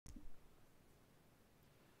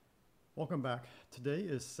Welcome back. Today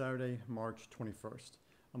is Saturday, March 21st.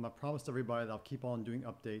 I promised everybody that I'll keep on doing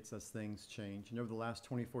updates as things change. And over the last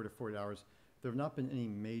 24 to 40 hours, there have not been any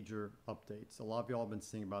major updates. A lot of y'all have been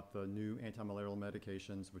seeing about the new antimalarial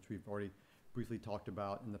medications, which we've already briefly talked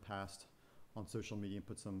about in the past on social media and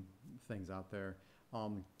put some things out there.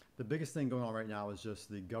 The biggest thing going on right now is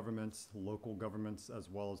just the governments, local governments, as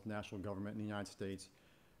well as national government in the United States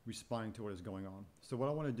responding to what is going on. So what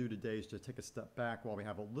I want to do today is just take a step back while we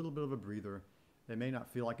have a little bit of a breather. It may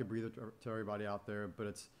not feel like a breather to everybody out there, but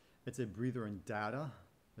it's a breather in data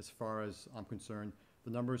as far as I'm concerned. The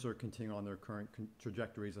numbers are continuing on their current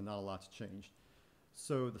trajectories and not a lot's changed.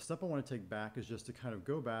 So the step I want to take back is just to kind of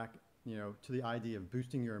go back, to the idea of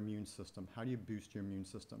boosting your immune system. How do you boost your immune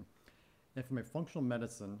system? And from a functional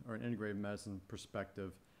medicine or an integrated medicine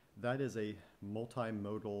perspective, that is a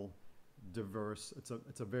multimodal, diverse,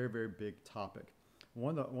 it's a very, very big topic.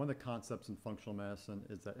 One of the concepts in functional medicine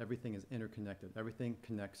is that everything is interconnected. Everything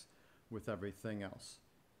connects with everything else.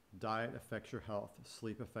 Diet affects your health.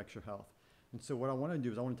 Sleep affects your health. And so what I want to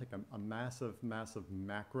do is I want to take a massive, massive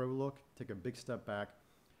macro look, take a big step back.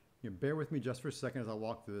 Bear with me just for a second as I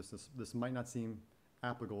walk through this. This might not seem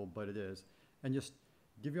applicable, but it is. And just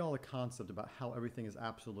give you all a concept about how everything is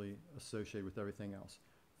absolutely associated with everything else.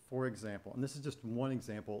 For example, and this is just one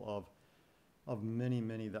example of many,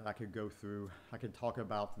 many that I could go through. I could talk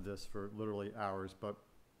about this for literally hours, but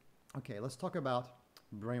okay, let's talk about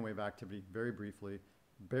brainwave activity very briefly.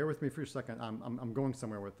 Bear with me for a second. I'm going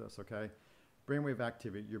somewhere with this, okay? Brainwave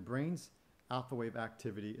activity. Your brain's alpha wave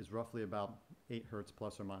activity is roughly about 8 hertz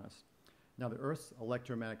plus or minus. Now, the Earth's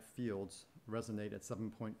electromagnetic fields resonate at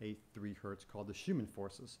 7.83 hertz called the Schumann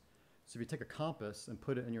forces. So if you take a compass and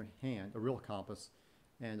put it in your hand, a real compass,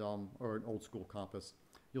 and or an old school compass,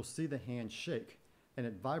 you'll see the hand shake, and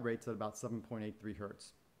it vibrates at about 7.83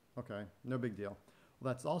 hertz. Okay, no big deal.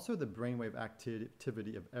 Well, that's also the brainwave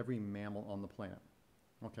activity of every mammal on the planet.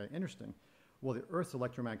 Okay, interesting. Well, the Earth's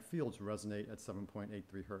electromagnetic fields resonate at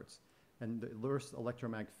 7.83 hertz, and the Earth's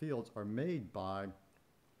electromagnetic fields are made by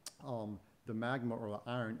the magma or the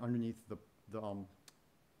iron underneath the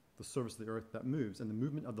surface of the Earth that moves, and the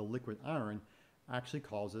movement of the liquid iron actually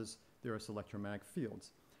causes the Earth's electromagnetic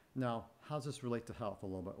fields. Now, how does this relate to health a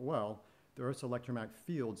little bit? Well, the Earth's electromagnetic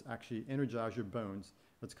fields actually energize your bones.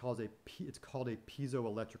 It's called a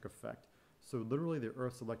piezoelectric effect. So literally the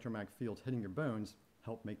Earth's electromagnetic fields hitting your bones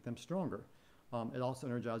help make them stronger. It also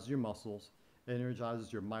energizes your muscles. It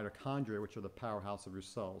energizes your mitochondria, which are the powerhouse of your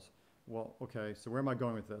cells. Well, okay, so where am I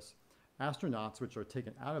going with this? Astronauts, which are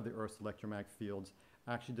taken out of the Earth's electromagnetic fields,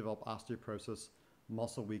 actually develop osteoporosis,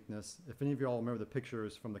 muscle weakness. If any of you all remember the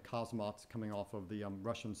pictures from the cosmonauts coming off of the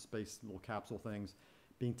Russian space little capsule things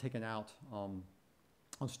being taken out on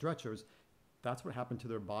stretchers, that's what happened to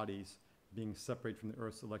their bodies being separated from the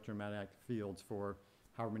Earth's electromagnetic fields for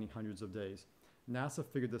however many hundreds of days. NASA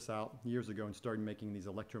figured this out years ago and started making these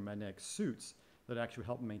electromagnetic suits that actually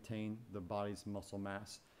help maintain the body's muscle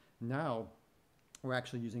mass. Now, we're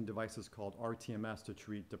actually using devices called RTMS to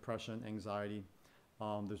treat depression, anxiety.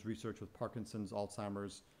 There's research with Parkinson's,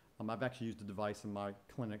 Alzheimer's. I've actually used a device in my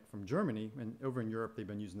clinic from Germany, and over in Europe, they've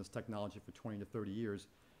been using this technology for 20 to 30 years,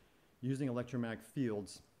 using electromagnetic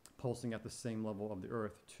fields pulsing at the same level of the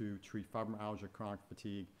Earth to treat fibromyalgia, chronic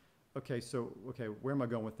fatigue. Okay, where am I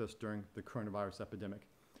going with this during the coronavirus epidemic?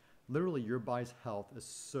 Literally, your body's health is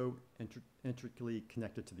so intricately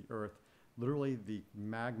connected to the Earth. Literally, the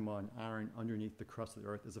magma and iron underneath the crust of the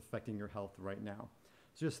Earth is affecting your health right now.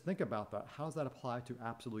 So just think about that. How does that apply to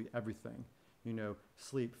absolutely everything?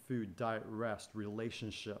 Sleep, food, diet, rest,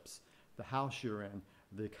 relationships, the house you're in,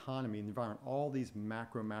 the economy, the environment, all these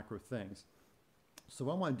macro things. So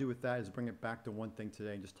what I want to do with that is bring it back to one thing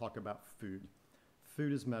today and just talk about food.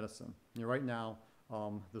 Food is medicine. Right now,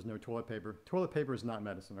 there's no toilet paper. Toilet paper is not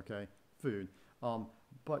medicine, okay? Food.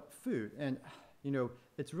 But food, and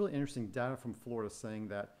it's really interesting data from Florida saying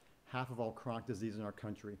that half of all chronic disease in our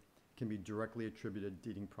country can be directly attributed to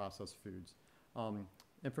eating processed foods.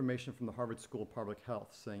 Information from the Harvard School of Public Health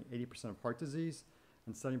saying 80% of heart disease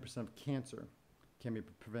and 70% of cancer can be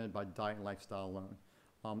prevented by diet and lifestyle alone.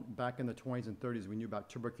 Back in the 20s and 30s, we knew about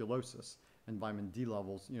tuberculosis and vitamin D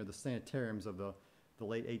levels. The sanitariums of the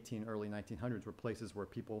late early 1900s were places where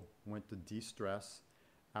people went to de-stress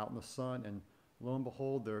out in the sun, and lo and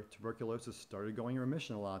behold, their tuberculosis started going in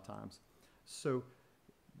remission a lot of times. So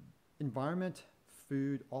environment,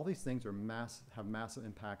 food, all these things have massive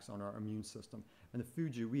impacts on our immune system. And the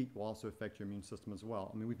food you eat will also affect your immune system as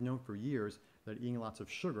well. I mean, we've known for years that eating lots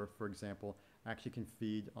of sugar, for example, actually can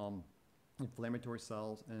feed inflammatory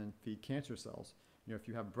cells and feed cancer cells. If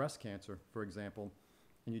you have breast cancer, for example,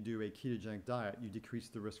 and you do a ketogenic diet, you decrease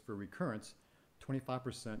the risk for recurrence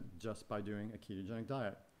 25% just by doing a ketogenic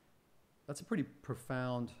diet. That's a pretty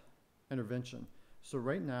profound intervention. So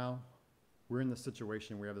right now, we're in the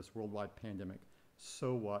situation where we have this worldwide pandemic.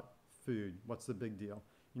 So what? Food. What's the big deal?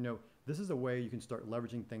 You know, this is a way you can start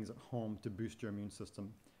leveraging things at home to boost your immune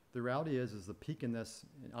system. The reality is the peak in this,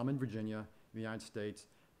 I'm in Virginia, the United States,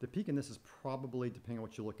 the peak in this is probably, depending on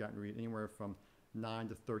what you look at and read, anywhere from 9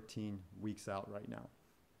 to 13 weeks out right now.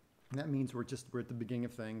 And that means we're at the beginning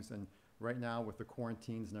of things, and right now with the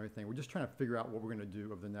quarantines and everything, we're just trying to figure out what we're going to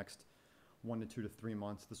do over the next 1 to 2 to 3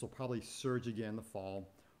 months. This will probably surge again in the fall.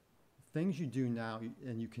 Things you do now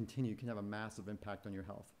and you continue can have a massive impact on your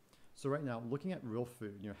health. So right now, looking at real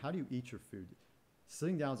food, you know, how do you eat your food?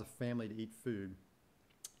 Sitting down as a family to eat food,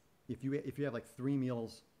 if you have like 3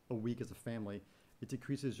 meals a week as a family, it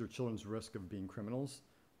decreases your children's risk of being criminals,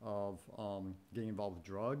 of getting involved with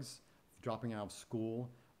drugs, dropping out of school,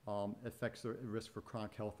 affects their risk for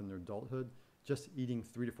chronic health in their adulthood. Just eating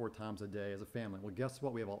 3 to 4 times a day as a family. Well, guess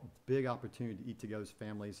what? We have a big opportunity to eat together as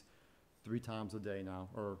families 3 times a day now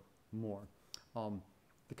or more.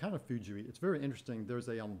 The kind of food you eat, it's very interesting. There's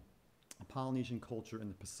a Polynesian culture in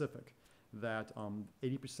the Pacific that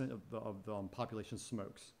 80% of the population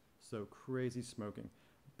smokes. So crazy smoking.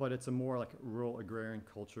 But it's a more like rural agrarian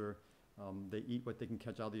culture. They eat what they can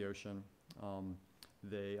catch out of the ocean.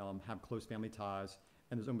 They have close family ties.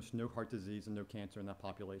 And there's almost no heart disease and no cancer in that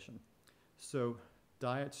population. So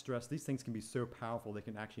diet, stress, these things can be so powerful they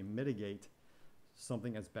can actually mitigate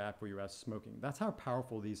something as bad for you as smoking. That's how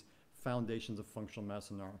powerful these foundations of functional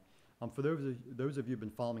medicine are. For those of you who've been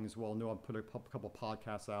following as well, know I've put a couple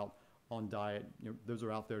podcasts out on diet. You know, those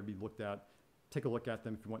are out there to be looked at. Take a look at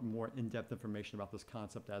them if you want more in-depth information about this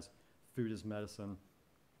concept as food as medicine.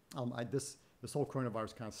 This whole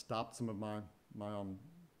coronavirus kind of stopped some of my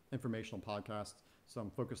informational podcasts, so I'm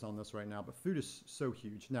focused on this right now. But food is so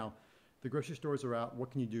huge. Now, the grocery stores are out. What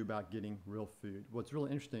can you do about getting real food? What's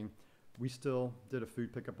really interesting, we still did a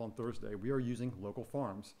food pickup on Thursday. We are using local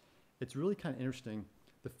farms. It's really kind of interesting.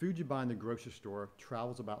 The food you buy in the grocery store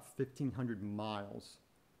travels about 1,500 miles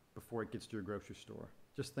before it gets to your grocery store.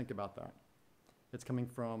 Just think about that. It's coming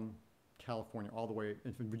from California all the way,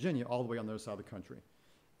 and from Virginia all the way on the other side of the country.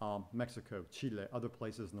 Mexico, Chile, other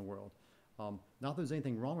places in the world. Not that there's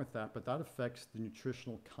anything wrong with that, but that affects the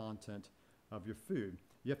nutritional content of your food.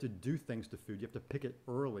 You have to do things to food. You have to pick it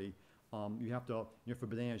early. You have to, you know, for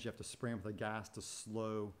bananas, you have to spray them with a gas to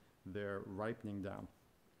slow their ripening down.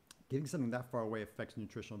 Getting something that far away affects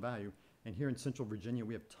nutritional value. And here in Central Virginia,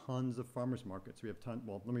 we have tons of farmers markets. We have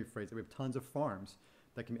well, let me rephrase it. We have tons of farms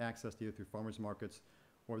that can be accessed either through farmers markets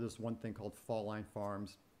or this one thing called Fall Line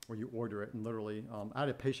Farms, where you order it and literally, I had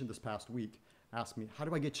a patient this past week ask me, how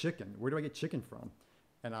do I get chicken? Where do I get chicken from?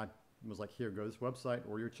 And I was like, here, go to this website,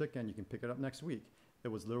 order your chicken. You can pick it up next week. It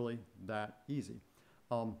was literally that easy.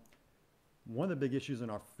 One of the big issues in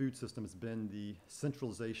our food system has been the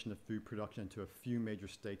centralization of food production into a few major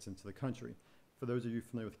states into the country. For those of you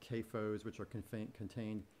familiar with CAFOs, which are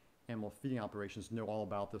contained animal feeding operations, know all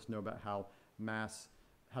about this, know about how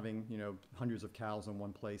having, you know, hundreds of cows in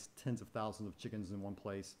one place, tens of thousands of chickens in one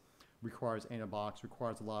place, requires antibiotics,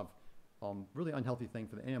 requires a lot of really unhealthy thing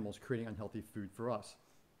for the animals, creating unhealthy food for us.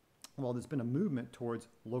 Well, there's been a movement towards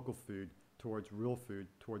local food, towards real food,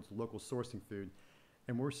 towards local sourcing food,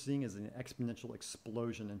 and we're seeing as an exponential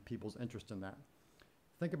explosion in people's interest in that.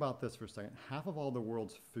 Think about this for a second. Half of all the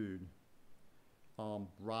world's food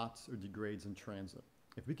rots or degrades in transit.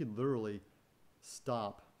 If we could literally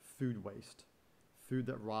stop food waste, food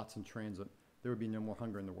that rots in transit, there would be no more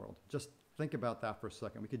hunger in the world. Just think about that for a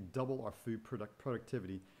second. We could double our food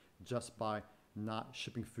productivity just by not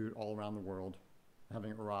shipping food all around the world,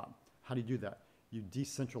 having it rot. How do you do that? You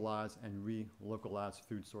decentralize and relocalize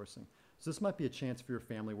food sourcing. So this might be a chance for your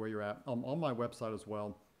family where you're at. On my website as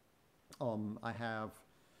well, I have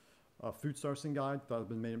a food sourcing guide that has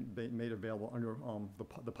been made available under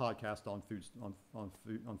the podcast on food.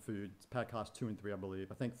 It's podcast 2 and 3, I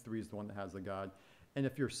believe. I think 3 is the one that has the guide. And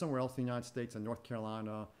if you're somewhere else in the United States, in North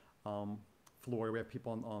Carolina, Florida, we have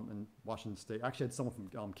people in Washington State. I actually had someone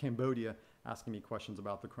from Cambodia asking me questions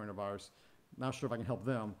about the coronavirus. Not sure if I can help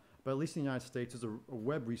them, but at least in the United States, there's a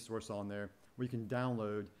web resource on there where you can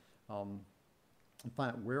download and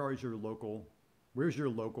find out where's your local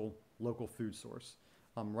food source.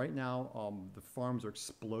 Right now, the farms are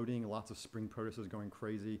exploding. Lots of spring produce is going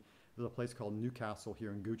crazy. There's a place called Newcastle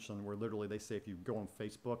here in Goochland where literally they say if you go on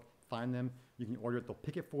Facebook, find them, you can order it, they'll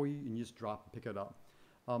pick it for you, and you just drop and pick it up.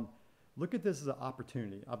 Look at this as an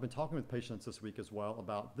opportunity. I've been talking with patients this week as well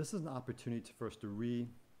about this is an opportunity for us to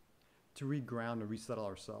reground and resettle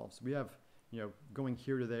ourselves. We have going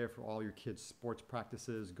here to there for all your kids' sports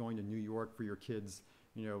practices, going to New York for your kids,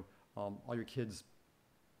 all your kids'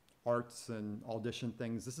 arts and audition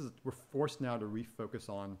things. We're forced now to refocus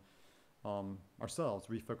on ourselves,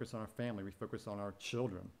 refocus on our family, refocus on our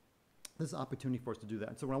children. This is an opportunity for us to do that.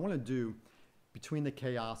 And so what I want to do, between the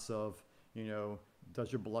chaos of,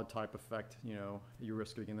 does your blood type affect, your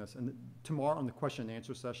risk of getting this? And tomorrow on the question and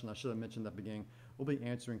answer session, I should have mentioned at the beginning, we'll be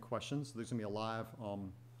answering questions. There's going to be a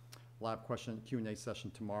live question Q&A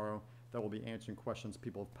session tomorrow that will be answering questions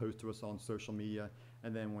people have posed to us on social media.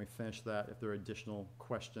 And then when we finish that, if there are additional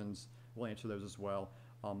questions, we'll answer those as well.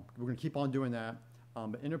 We're going to keep on doing that.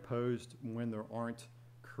 But interposed when there aren't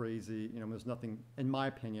crazy, there's nothing, in my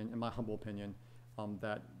opinion, in my humble opinion,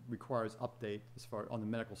 that requires update as far on the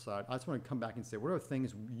medical side. I just want to come back and say, what are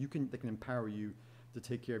things that can empower you to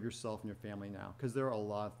take care of yourself and your family now? Because there are a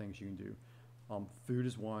lot of things you can do. Food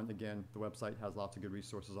is one. Again, the website has lots of good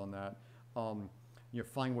resources on that.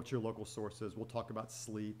 Find what your local source is. We'll talk about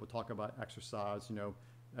sleep. We'll talk about exercise.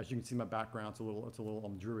 As you can see, my background, it's a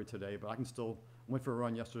little dreary today, but I went for a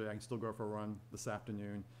run yesterday. I can still go for a run this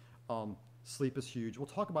afternoon. Sleep is huge. We'll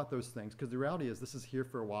talk about those things because the reality is this is here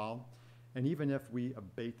for a while. And even if we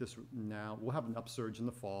abate this now, we'll have an upsurge in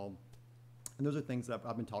the fall. And those are things that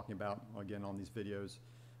I've been talking about, again, on these videos.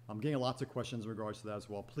 I'm getting lots of questions in regards to that as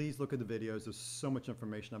well. Please look at the videos. There's so much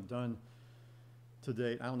information I've done to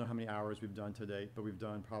date. I don't know how many hours we've done to date, but we've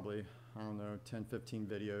done probably, 10, 15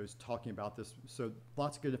 videos talking about this. So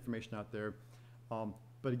lots of good information out there.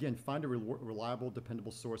 But again, find a reliable,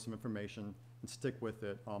 dependable source of information and stick with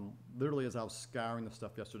it. Literally, as I was scouring the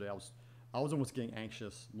stuff yesterday, I was almost getting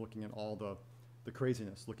anxious looking at all the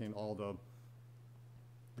craziness, looking at all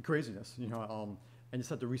the craziness, and just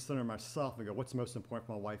had to recenter myself and go, what's most important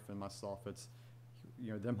for my wife and myself? It's,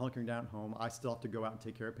 them hunkering down at home. I still have to go out and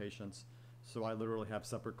take care of patients. So I literally have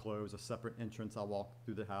separate clothes, a separate entrance. I walk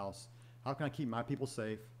through the house. How can I keep my people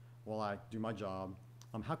safe while I do my job?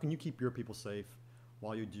 How can you keep your people safe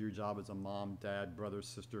while you do your job as a mom, dad, brother,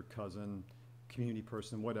 sister, cousin, community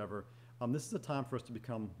person, whatever? This is a time for us to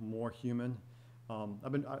become more human.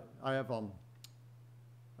 I have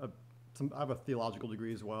a theological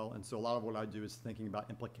degree as well, and so a lot of what I do is thinking about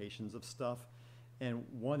implications of stuff. And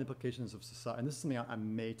one of the implications of society, and this is something I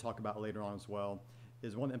may talk about later on as well,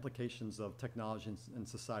 is one of the implications of technology in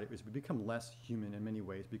society is we become less human in many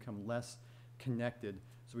ways, become less connected.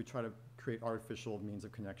 So we try to create artificial means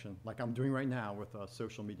of connection, like I'm doing right now with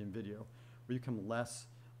social media and video. We become less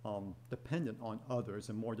dependent on others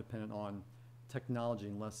and more dependent on technology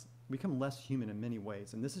and become less human in many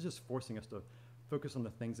ways. And this is just forcing us to focus on the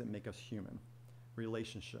things that make us human: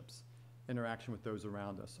 relationships, interaction with those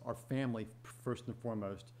around us, our family first and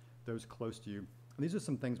foremost, those close to you. And these are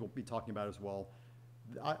some things we'll be talking about as well.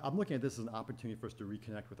 I'm looking at this as an opportunity for us to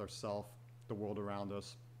reconnect with ourselves, the world around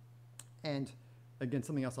us. And again,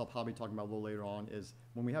 something else I'll probably talk about a little later on is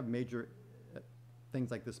when we have major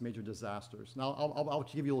things like this, major disasters. Now, I'll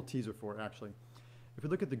give you a little teaser for it, actually. If you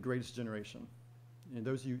look at the Greatest Generation, and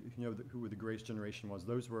those of you who know who the Greatest Generation was,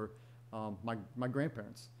 those were my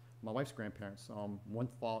grandparents, my wife's grandparents. One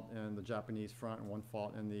fought in the Japanese front and one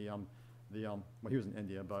fought in well, he was in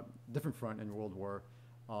India, but different front in World War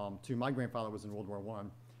II. My grandfather was in World War I.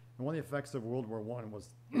 And one of the effects of World War I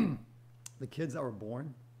was the kids that were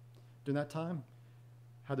born during that time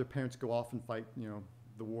had their parents go off and fight,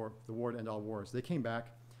 the war to end all wars. They came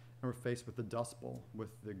back and were faced with the Dust Bowl, with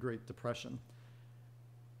the Great Depression.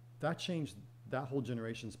 That changed that whole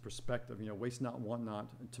generation's perspective, waste not, want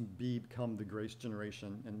not, to become the greatest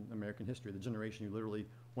generation in American history, the generation who literally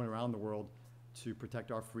went around the world to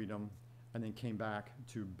protect our freedom and then came back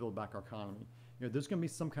to build back our economy. There's going to be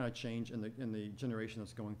some kind of change in the generation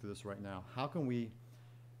that's going through this right now. How can we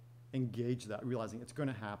engage that, realizing it's going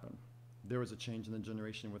to happen? There was a change in the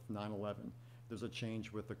generation with 9/11. There's a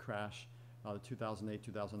change with the crash, the 2008,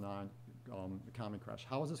 2009 economy crash.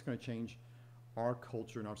 How is this going to change our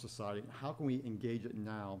culture and our society? How can we engage it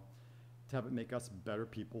now to have it make us better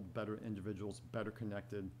people, better individuals, better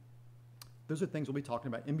connected? Those are things we'll be talking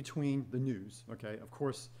about in between the news, okay? Of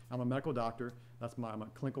course, I'm a medical doctor. I'm a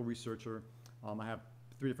clinical researcher. I have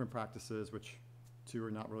 3 different practices, which 2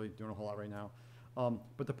 are not really doing a whole lot right now.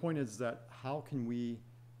 But the point is that how can we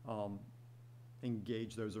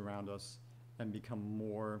engage those around us and become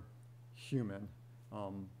more human?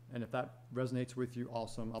 And if that resonates with you,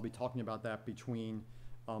 awesome. I'll be talking about that between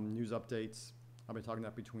news updates. I'll be talking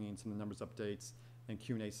about between some of the numbers updates and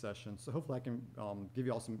Q&A sessions. So hopefully I can give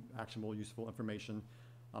you all some actionable, useful information.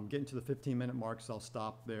 I'm getting to the 15-minute mark, so I'll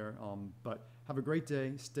stop there. But have a great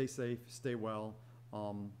day. Stay safe. Stay well.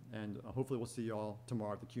 And hopefully we'll see you all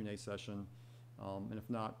tomorrow at the Q&A session. And if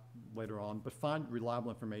not, later on. But find reliable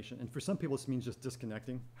information. And for some people, this means just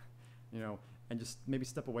disconnecting, and just maybe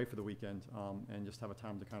step away for the weekend and just have a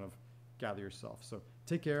time to kind of gather yourself. So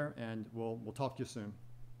take care, and we'll talk to you soon.